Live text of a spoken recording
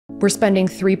We're spending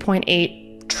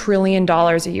 $3.8 trillion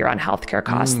a year on healthcare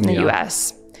costs in the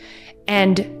US.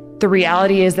 And the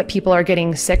reality is that people are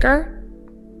getting sicker,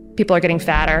 people are getting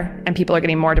fatter, and people are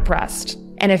getting more depressed.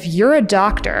 And if you're a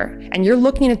doctor and you're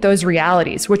looking at those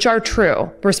realities, which are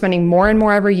true, we're spending more and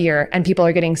more every year and people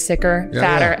are getting sicker,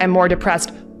 fatter, and more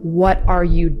depressed, what are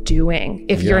you doing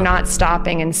if you're not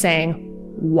stopping and saying,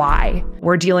 why?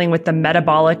 We're dealing with the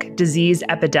metabolic disease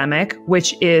epidemic,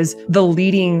 which is the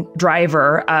leading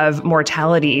driver of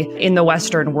mortality in the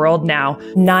Western world now.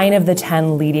 9 of the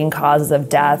 10 leading causes of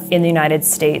death in the United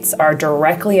States are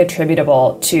directly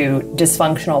attributable to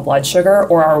dysfunctional blood sugar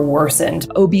or are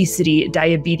worsened. Obesity,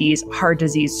 diabetes, heart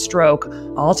disease, stroke,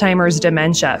 Alzheimer's,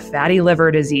 dementia, fatty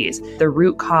liver disease. The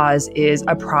root cause is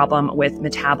a problem with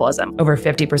metabolism. Over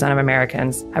 50% of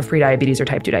Americans have prediabetes or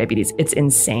type 2 diabetes. It's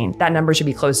insane. That number should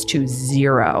be close to 0.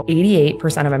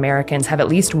 88% of Americans have at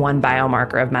least one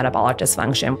biomarker of metabolic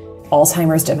dysfunction.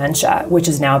 Alzheimer's dementia, which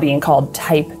is now being called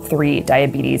type 3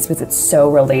 diabetes because it's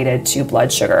so related to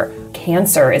blood sugar.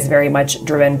 Cancer is very much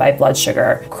driven by blood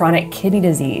sugar. Chronic kidney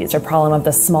disease, a problem of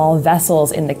the small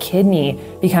vessels in the kidney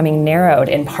becoming narrowed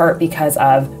in part because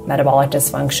of metabolic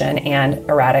dysfunction and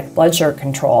erratic blood sugar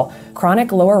control.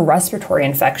 Chronic lower respiratory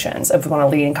infections of one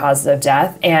of the leading causes of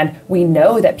death. And we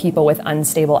know that people with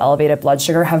unstable elevated blood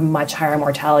sugar have much higher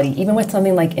mortality, even with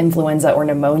something like influenza or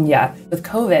pneumonia. With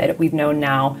COVID, we've known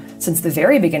now since the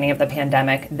very beginning of the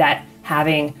pandemic that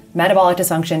having metabolic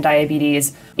dysfunction,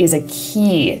 diabetes, is a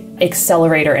key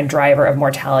accelerator and driver of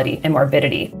mortality and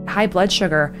morbidity. High blood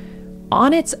sugar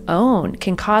on its own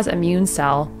can cause immune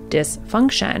cell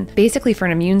dysfunction. Basically, for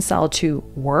an immune cell to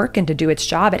work and to do its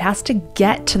job, it has to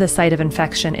get to the site of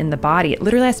infection in the body. It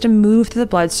literally has to move through the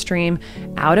bloodstream,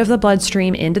 out of the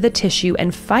bloodstream, into the tissue,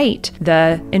 and fight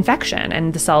the infection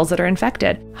and the cells that are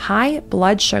infected. High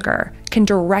blood sugar can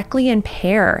directly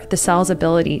impair the cell's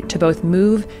ability to both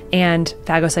move and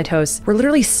phagocytose. We're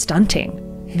literally stunting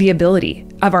the ability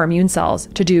of our immune cells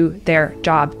to do their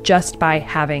job just by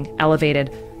having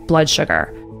elevated blood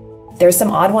sugar. There's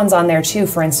some odd ones on there too.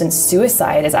 For instance,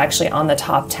 suicide is actually on the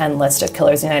top 10 list of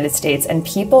killers in the United States, and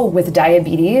people with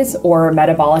diabetes or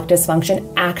metabolic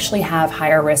dysfunction actually have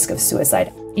higher risk of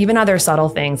suicide. Even other subtle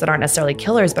things that aren't necessarily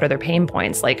killers, but are their pain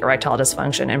points like erectile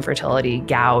dysfunction, infertility,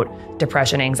 gout,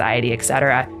 depression, anxiety,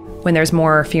 etc. When there's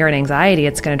more fear and anxiety,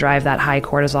 it's going to drive that high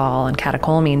cortisol and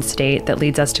catecholamine state that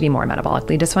leads us to be more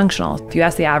metabolically dysfunctional. If you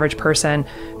ask the average person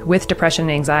with depression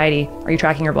and anxiety, are you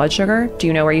tracking your blood sugar? Do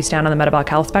you know where you stand on the metabolic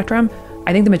health spectrum?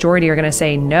 I think the majority are going to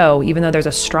say no, even though there's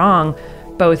a strong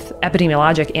both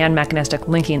epidemiologic and mechanistic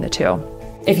linking the two.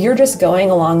 If you're just going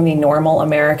along the normal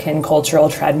American cultural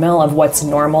treadmill of what's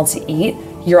normal to eat,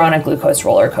 you're on a glucose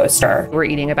roller coaster. We're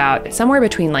eating about somewhere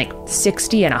between like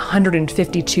 60 and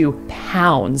 152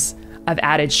 pounds of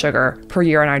added sugar per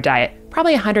year in our diet.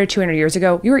 Probably 100, 200 years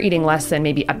ago, we were eating less than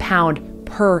maybe a pound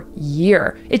per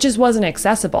year. It just wasn't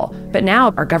accessible. But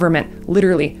now our government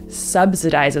literally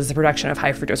subsidizes the production of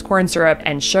high fructose corn syrup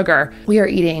and sugar. We are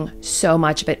eating so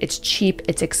much of it. It's cheap,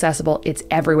 it's accessible, it's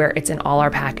everywhere. It's in all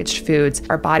our packaged foods.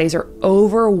 Our bodies are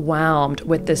overwhelmed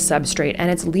with this substrate,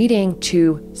 and it's leading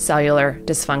to cellular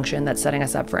dysfunction that's setting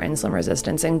us up for insulin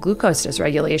resistance and glucose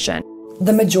dysregulation.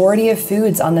 The majority of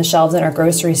foods on the shelves in our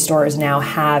grocery stores now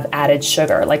have added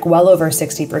sugar, like well over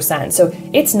 60%. So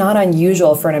it's not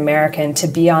unusual for an American to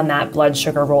be on that blood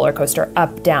sugar roller coaster,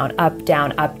 up, down, up,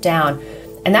 down, up, down.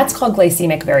 And that's called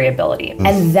glycemic variability.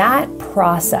 And that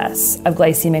process of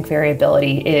glycemic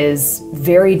variability is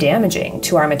very damaging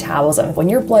to our metabolism. When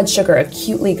your blood sugar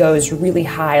acutely goes really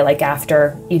high, like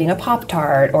after eating a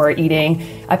Pop-Tart or eating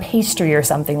a pastry or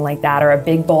something like that, or a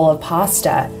big bowl of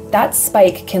pasta, that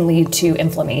spike can lead to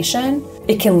inflammation.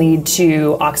 It can lead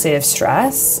to oxidative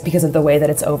stress because of the way that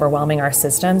it's overwhelming our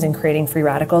systems and creating free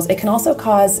radicals. It can also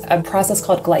cause a process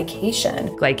called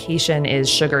glycation. Glycation is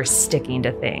sugar sticking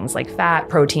to things like fat,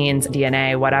 proteins,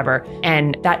 DNA, whatever.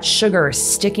 And that sugar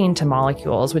sticking to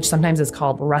molecules, which sometimes is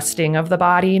called rusting of the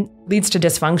body, leads to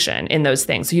dysfunction in those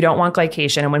things. So you don't want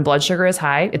glycation. And when blood sugar is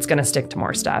high, it's going to stick to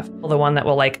more stuff. The one that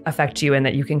will affect you and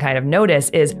that you can kind of notice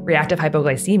is reactive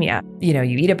hypoglycemia.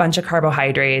 You eat a bunch of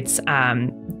carbohydrates,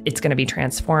 it's going to be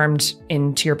transformed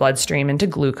into your bloodstream into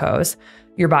glucose.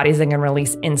 Your body's then going to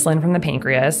release insulin from the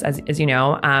pancreas, as you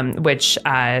know, which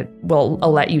will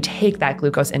let you take that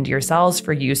glucose into your cells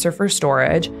for use or for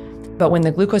storage. But when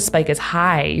the glucose spike is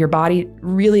high, your body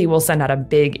really will send out a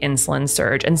big insulin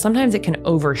surge. And sometimes it can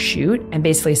overshoot and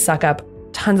basically suck up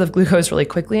tons of glucose really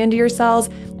quickly into your cells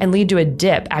and lead to a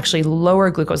dip, actually lower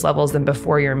glucose levels than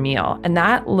before your meal. And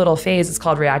that little phase is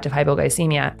called reactive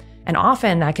hypoglycemia. And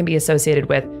often that can be associated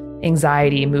with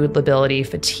anxiety, mood lability,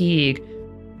 fatigue,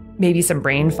 maybe some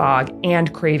brain fog,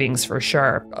 and cravings for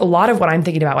sure. A lot of what I'm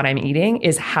thinking about when I'm eating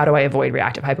is how do I avoid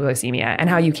reactive hypoglycemia? And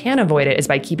how you can avoid it is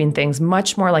by keeping things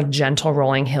much more like gentle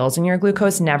rolling hills in your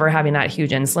glucose, never having that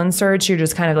huge insulin surge. You're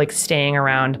just kind of like staying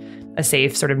around a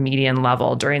safe sort of median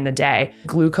level during the day.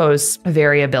 Glucose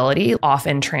variability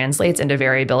often translates into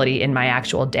variability in my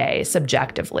actual day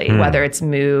subjectively, whether it's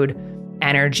mood,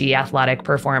 energy, athletic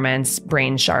performance,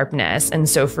 brain sharpness. And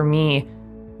so for me,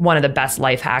 one of the best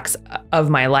life hacks of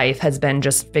my life has been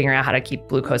just figuring out how to keep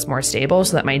glucose more stable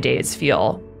so that my days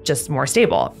feel just more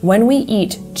stable. When we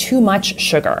eat too much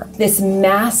sugar, this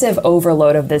massive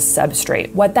overload of this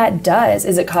substrate, what that does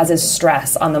is it causes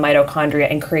stress on the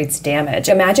mitochondria and creates damage.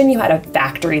 Imagine you had a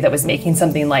factory that was making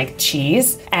something like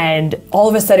cheese, and all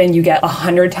of a sudden you get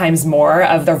 100 times more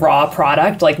of the raw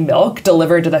product, like milk,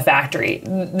 delivered to the factory.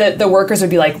 The workers would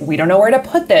be like, we don't know where to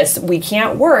put this. We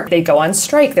can't work. They go on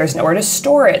strike. There's nowhere to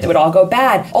store it. It would all go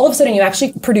bad. All of a sudden you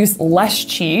actually produce less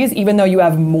cheese, even though you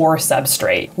have more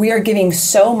substrate. We are giving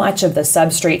so much of the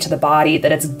substrate to the body that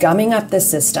it's gumming up the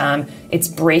system, it's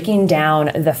breaking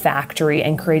down the factory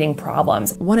and creating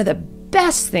problems. One of the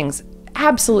best things,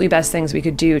 absolutely best things we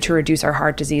could do to reduce our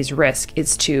heart disease risk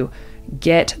is to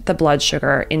get the blood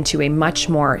sugar into a much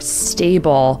more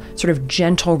stable, sort of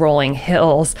gentle rolling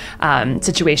hills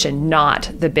situation,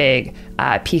 not the big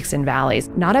peaks and valleys.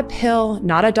 Not a pill,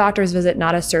 not a doctor's visit,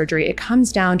 not a surgery. It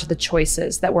comes down to the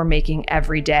choices that we're making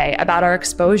every day about our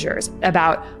exposures,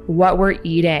 about what we're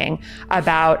eating,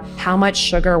 about how much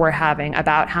sugar we're having,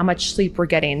 about how much sleep we're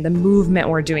getting, the movement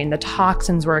we're doing, the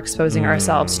toxins we're exposing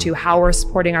ourselves to, how we're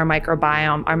supporting our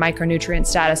microbiome, our micronutrient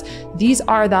status. These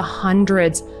are the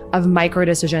hundreds of micro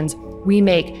decisions we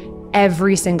make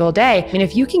every single day. I mean,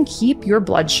 if you can keep your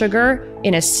blood sugar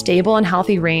in a stable and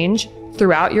healthy range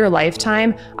throughout your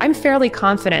lifetime, I'm fairly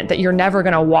confident that you're never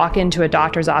going to walk into a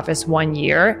doctor's office one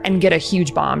year and get a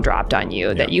huge bomb dropped on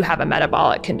you that you have a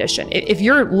metabolic condition. If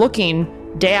you're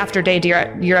looking day after day,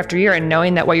 year after year, and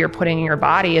knowing that what you're putting in your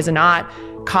body is not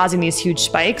causing these huge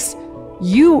spikes,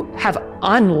 you have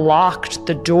unlocked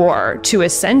the door to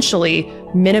essentially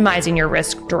minimizing your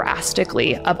risk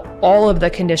drastically of all of the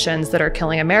conditions that are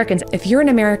killing Americans. If you're an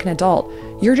American adult,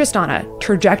 you're just on a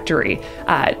trajectory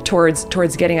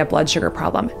towards getting a blood sugar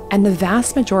problem. And the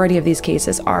vast majority of these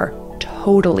cases are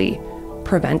totally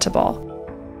preventable.